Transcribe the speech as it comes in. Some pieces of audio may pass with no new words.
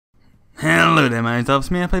Hello there, my name's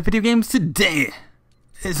Lfcme. I play video games today.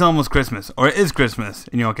 It's almost Christmas, or it is Christmas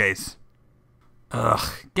in your case.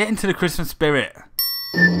 Ugh, get into the Christmas spirit.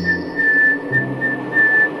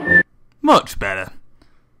 Much better.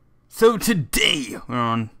 So today we're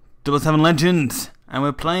on 7 Legends, and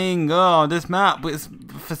we're playing this map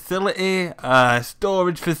with facility,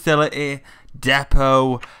 storage facility,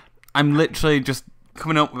 depot. I'm literally just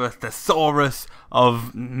coming up with a thesaurus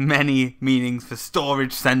of many meanings for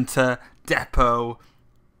storage center, depot,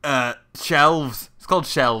 shelves. It's called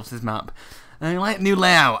shelves, this map. And I like new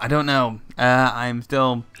layout. I don't know. I'm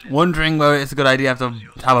still wondering whether it's a good idea to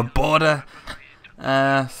have a border.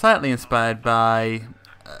 Slightly inspired by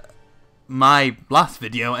my last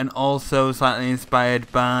video, and also slightly inspired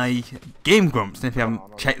by Game Grumps. And if you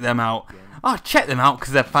haven't checked them out, check them out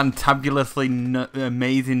because they're fantabulously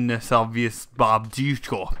amazingness obvious Bob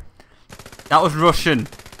Dushko. That was Russian,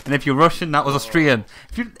 and if you're Russian, that was Austrian.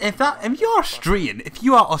 If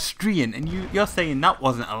you are Austrian and you're saying that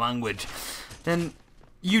wasn't a language, then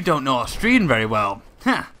you don't know Austrian very well.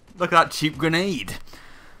 Huh, look at that cheap grenade.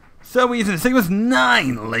 So we're using a Sigma's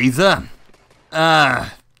 9 laser,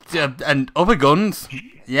 and other guns,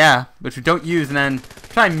 yeah, which we don't use, and then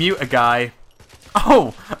try and mute a guy.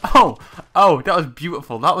 Oh, that was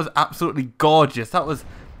beautiful. That was absolutely gorgeous. That was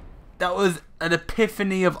an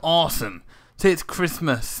epiphany of awesome. So it's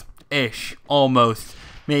Christmas-ish, almost.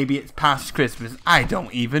 Maybe it's past Christmas. I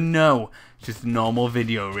don't even know. It's just a normal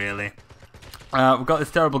video, really. We've got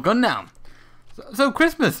this terrible gun now. So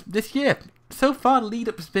Christmas this year, so far the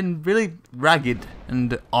lead-up has been really ragged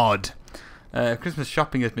and odd. Christmas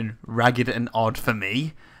shopping has been ragged and odd for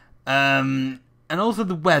me. And also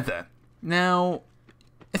the weather. Now,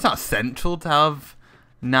 it's not essential to have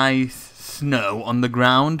nice snow on the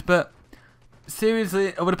ground, but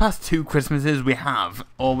seriously, over the past 2 Christmases we've had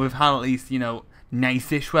at least,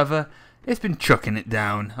 nice-ish weather. It's been chucking it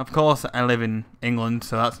down. Of course, I live in England,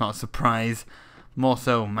 so that's not a surprise. More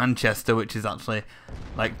so Manchester, which is actually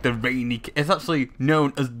like it's actually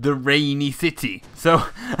known as the rainy city. So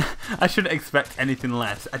I shouldn't expect anything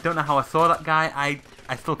less. I don't know how I saw that guy.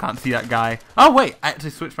 I still can't see that guy. Oh wait, I actually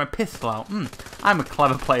switched my pistol out. I'm a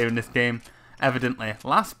clever player in this game, evidently.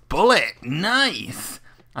 Last bullet, nice.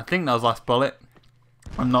 I think that was last bullet.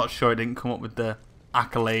 I'm not sure, it didn't come up with the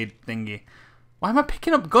accolade thingy. Why am I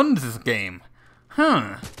picking up guns this game?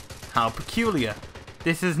 Huh, how peculiar.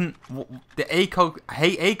 This isn't the ACOG. I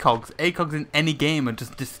hate ACOGs. ACOGs in any game are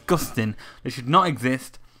just disgusting. They should not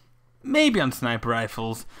exist. Maybe on sniper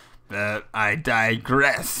rifles, but I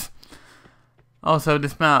digress. Also,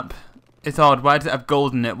 this map, it's odd. Why does it have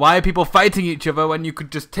gold in it? Why are people fighting each other when you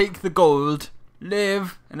could just take the gold,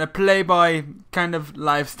 live in a playboy kind of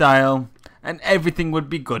lifestyle, and everything would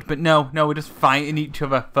be good? But no, we're just fighting each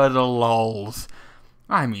other for the lols.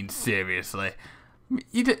 I mean, seriously.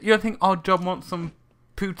 You don't think Odd Job wants some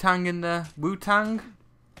Poo-tang in the Wu-tang?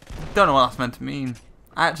 Don't know what that's meant to mean.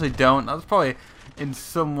 I actually don't. That's probably in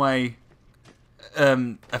some way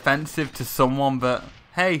offensive to someone, but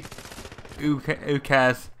hey, who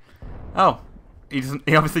cares? Oh, he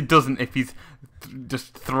obviously doesn't if he's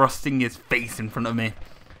just thrusting his face in front of me.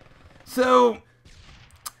 So,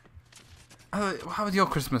 how has your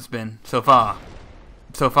Christmas been so far?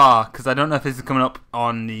 Because I don't know if this is coming up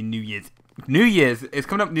on the New Year's. It's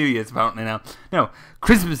coming up New Year's apparently now. No,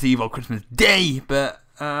 Christmas Eve or Christmas Day, but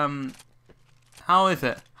how is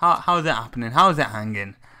it? How is it happening? How is it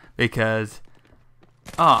hanging? Because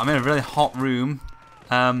I'm in a really hot room,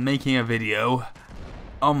 making a video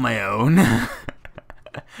on my own,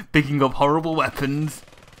 picking up horrible weapons.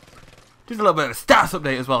 Just a little bit of a stats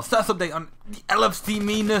update as well. Stats update on the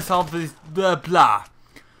Lfcme-ness of this blah.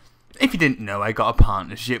 If you didn't know, I got a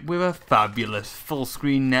partnership with a fabulous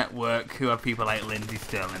full-screen network who have people like Lindsay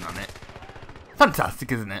Sterling on it.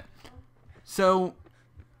 Fantastic, isn't it? So,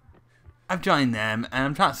 I've joined them, and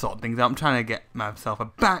I'm trying to sort things out. I'm trying to get myself a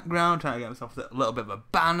background, trying to get myself a little bit of a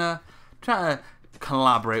banner, trying to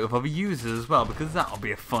collaborate with other users as well, because that'll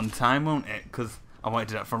be a fun time, won't it? Because I wanted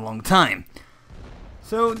to do that for a long time.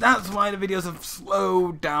 So, that's why the videos have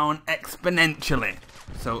slowed down exponentially.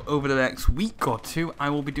 So over the next week or 2, I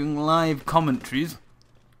will be doing live commentaries,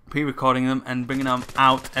 pre-recording them and bringing them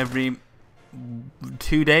out every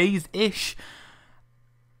 2 days-ish.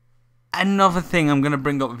 Another thing I'm going to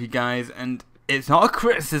bring up with you guys, and it's not a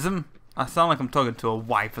criticism. I sound like I'm talking to a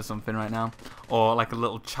wife or something right now, or like a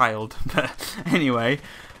little child, but anyway.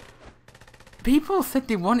 People said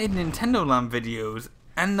they wanted Nintendo Land videos,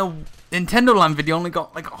 and the Nintendo Land video only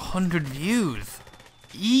got like 100 views.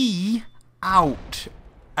 Ouch.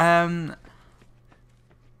 I'm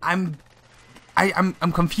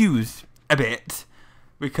confused a bit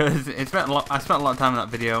because I spent a lot of time in that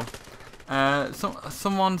video.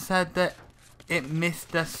 Someone said that it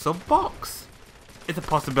missed their sub box. It's a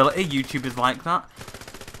possibility. YouTube is like that.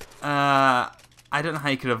 I don't know how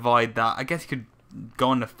you could avoid that. I guess you could go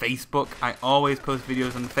on to Facebook. I always post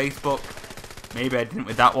videos on Facebook. Maybe I didn't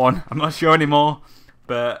with that one. I'm not sure anymore.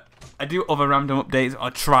 But I do other random updates,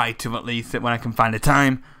 or try to at least, when I can find the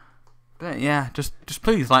time. But yeah, just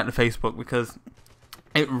please like the Facebook, because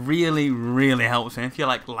it really, really helps me. If you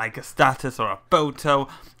like a status or a photo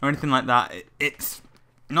or anything like that, it's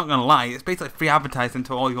not gonna lie, it's basically free advertising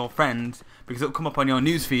to all your friends, because it'll come up on your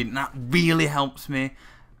newsfeed, and that really helps me,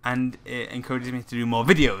 and it encourages me to do more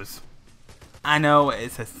videos. I know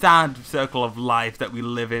it's a sad circle of life that we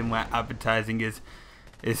live in, where advertising is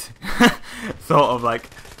sort of like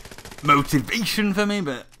motivation for me,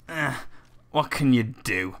 but what can you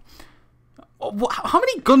do? How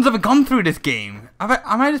many guns have I gone through this game?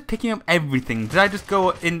 Am I just picking up everything? Did I just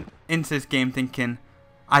go into this game thinking,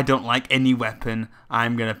 I don't like any weapon,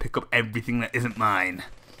 I'm going to pick up everything that isn't mine?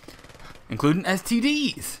 Including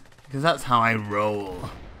STDs, because that's how I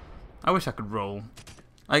roll. I wish I could roll.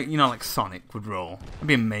 Like, you know, like Sonic would roll. That'd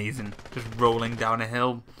be amazing. Just rolling down a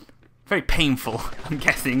hill. Very painful, I'm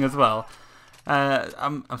guessing, as well.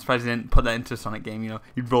 I'm surprised they didn't put that into a Sonic game, you know.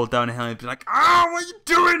 You'd roll down a hill and you'd be like, ah, what are you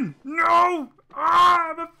doing? No!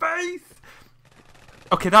 Ah, my face!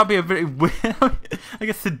 Okay, that'd be a very weird, I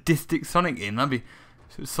guess, sadistic Sonic game. That'd be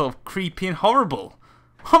sort of creepy and horrible.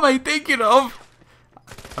 What am I thinking of?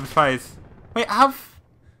 I'm surprised. Wait, have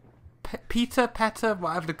Peter,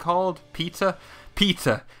 whatever they're called, Peter,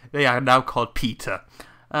 they are now called Peter.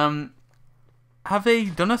 Have they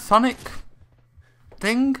done a Sonic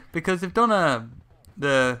thing? Because they've done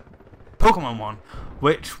the Pokemon one,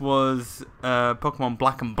 which was Pokemon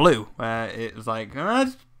Black and Blue, where it was like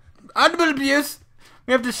animal abuse.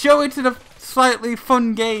 We have to show it in a slightly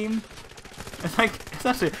fun game. It's like, it's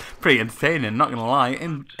actually pretty entertaining, not gonna lie.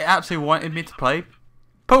 And it actually wanted me to play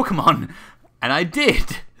Pokemon, and I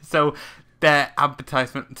did. So their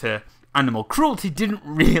advertisement to animal cruelty didn't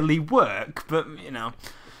really work, but you know.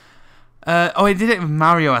 Oh, they did it with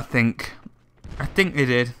Mario, I think. I think they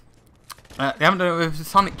did. They haven't done it with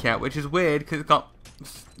Sonic yet, which is weird because it's got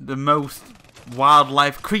the most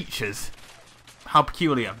wildlife creatures. How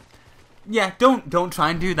peculiar. Yeah, don't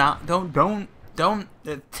try and do that. Don't.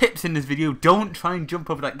 Tips in this video: don't try and jump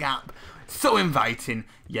over that gap. So inviting,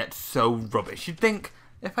 yet so rubbish. You'd think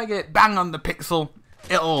if I get bang on the pixel,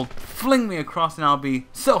 it'll fling me across and I'll be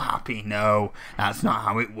so happy. No, that's not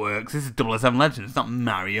how it works. This is 007 Legends, it's not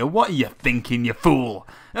Mario. What are you thinking, you fool?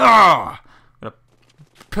 Oh, I'm gonna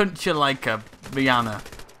punch you like a Rihanna.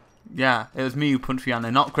 Yeah, it was me who punched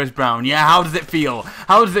Rihanna, not Chris Brown. Yeah, how does it feel?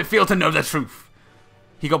 How does it feel to know the truth?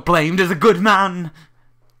 He got blamed as a good man.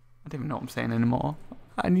 I don't even know what I'm saying anymore.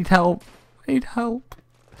 I need help. I need help.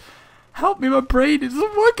 Help me, my brain, it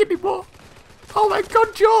doesn't work anymore. Oh my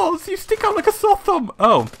god, Jaws, you stick out like a sore thumb.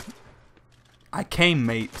 Oh. I came,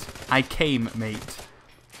 mate.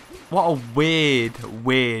 What a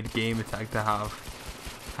weird gamer tag to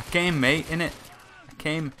have. I came, mate, innit? I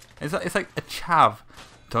came. It's like a chav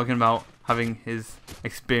talking about having his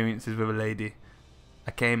experiences with a lady.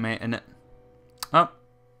 I came, mate, innit? Oh,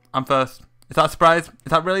 I'm first. Is that a surprise? Is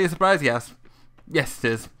that really a surprise? Yes. Yes,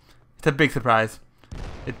 it is. It's a big surprise.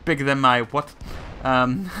 It's bigger than my what?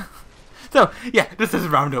 So, yeah, this is a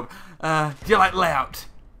roundup. Do you like layout?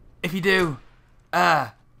 If you do,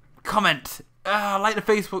 comment. Like the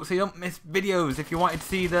Facebook so you don't miss videos. If you wanted to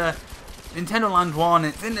see the Nintendo Land one,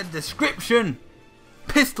 it's in the description.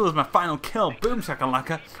 Pistol is my final kill. Boom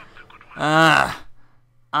shakalaka.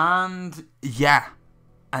 And yeah.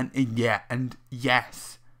 And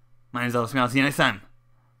yes. My name's Lfcme. I'll see you next time.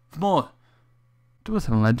 For more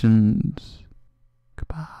 007 Legends.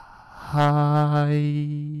 Goodbye.